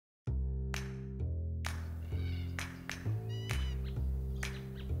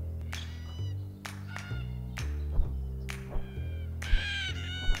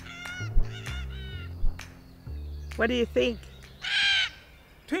What do you think?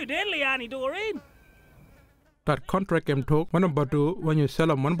 Too deadly, Auntie Doreen. That contract em talk one about do when you sell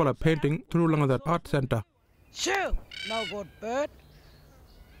a one painting through long that art center. Shoo! No good, Bert.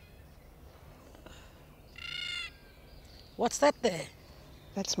 What's that there?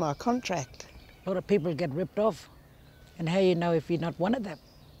 That's my contract. A lot of people get ripped off. And how you know if you're not one of them?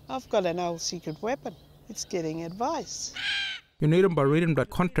 I've got an old secret weapon. It's getting advice. You need him by reading that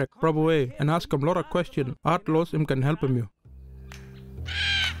contract proper way and ask him a lot of questions. Art laws him can help him you.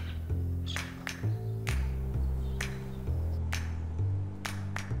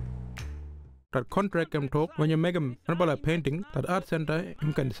 That contract him talk when you make him a painting, that art center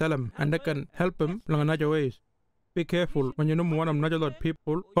him can sell him and they can help him in another ways. Be careful when you know one of another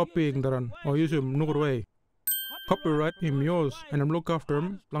people copying the run or use him no way. Copyright him yours and him look after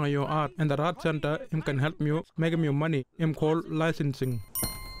him long your art and that art center him can help you make him your money him call licensing.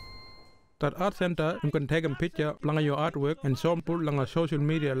 That art center him can take a picture long your artwork and show him put long a social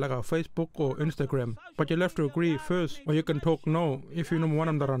media like a Facebook or Instagram. But you have to agree first or you can talk no if you know one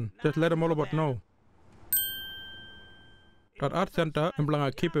of the run. Just let him all about no. That art center him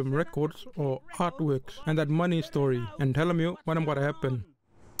long keep him records or artworks and that money story and tell him you what I'm gonna happen.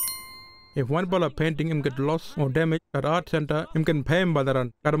 If one painting him get lost or damaged, that art center him can pay him by the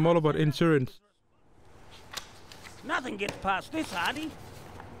run. Got him all about insurance. Nothing gets past this, Auntie.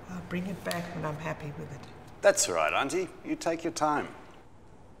 I'll bring it back when I'm happy with it. That's all right, Auntie. You take your time.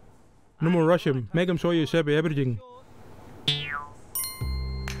 No more rush him. Make him show you everything.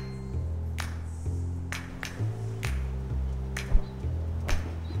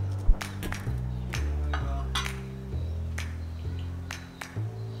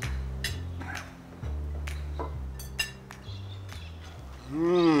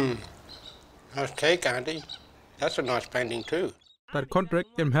 Nice cake, Auntie. That's a nice painting too. That contract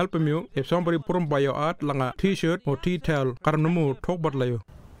can help him you if somebody put him by your art like a t-shirt or tea-towel. Karnumu talk about you.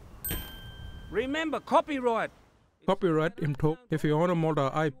 Remember, copyright. Copyright him talk if you own a more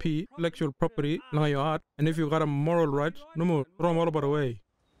IP, intellectual property, like your art, and if you got a moral rights, no more throw them all about away.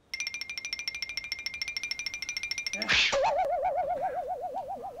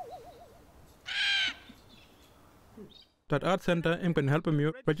 That art center him can help him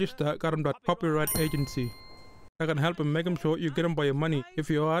you register that copyright agency. I can help him make him sure you get him by your money if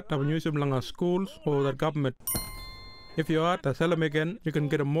your art have use him like schools or the government. If your art sell him again, you can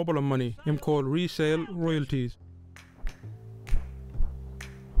get a mobile money, him called resale royalties.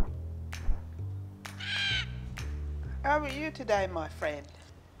 How are you today, my friend?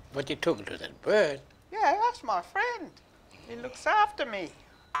 What you talking to that bird? Yeah, that's my friend. He looks after me.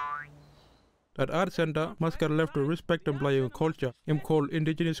 That art center must get left to respect and play your culture, him called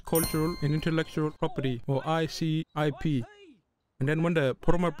Indigenous Cultural and Intellectual Property or ICIP. And then when they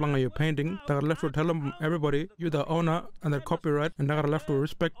put them up on your painting, they got left to tell them everybody you're the owner and the copyright and they got left to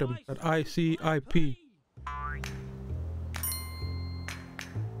respect them. That ICIP.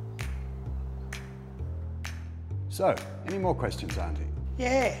 So, any more questions, Auntie?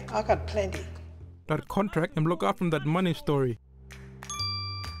 Yeah, I got plenty. That contract him look after that money story.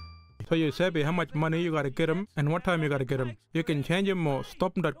 So you say how much money you gotta get him and what time you gotta get him. You can change him or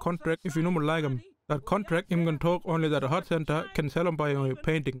stop that contract if you no more like him. That contract him can talk only that art center can sell him by your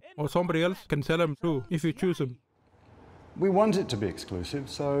painting or somebody else can sell him too if you choose him. We want it to be exclusive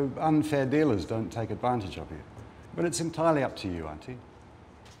so unfair dealers don't take advantage of you. But it's entirely up to you, Auntie.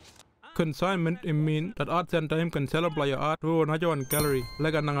 Consignment him mean that art center him can sell by your art to another one gallery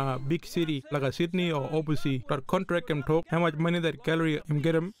like a big city like a Sydney or overseas. That contract him talk how much money that gallery him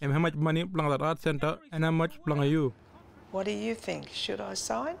get him and how much money belong that art center and how much belong you. What do you think? Should I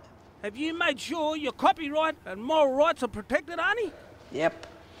sign? Have you made sure your copyright and moral rights are protected, Auntie? Yep.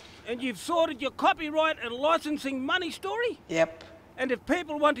 And you've sorted your copyright and licensing money story? Yep. And if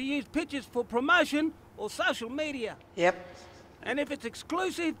people want to use pictures for promotion or social media? Yep. And if it's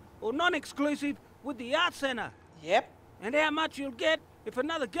exclusive or non-exclusive with the art centre? Yep. And how much you'll get if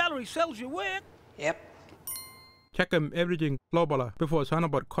another gallery sells your work? Yep. Check him everything global before sign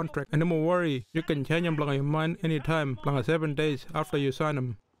about contract and no more worry, you can change him your mind anytime 7 days after you sign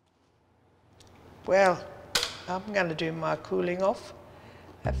him. Well, I'm going to do my cooling off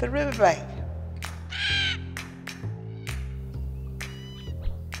at the riverbank.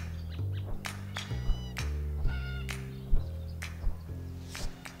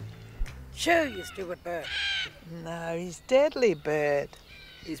 Sure, you stupid bird. No, he's deadly, Bird.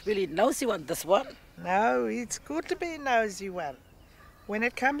 He's really nosy one, this one. No, it's good to be a nosy one. When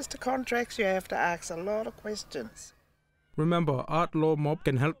it comes to contracts, you have to ask a lot of questions. Remember, art law mob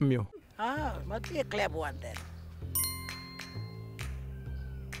can help you. Ah, must be a clever one then.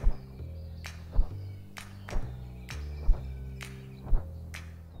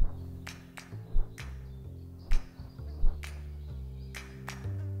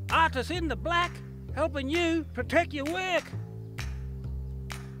 artists in the black, helping you protect your work.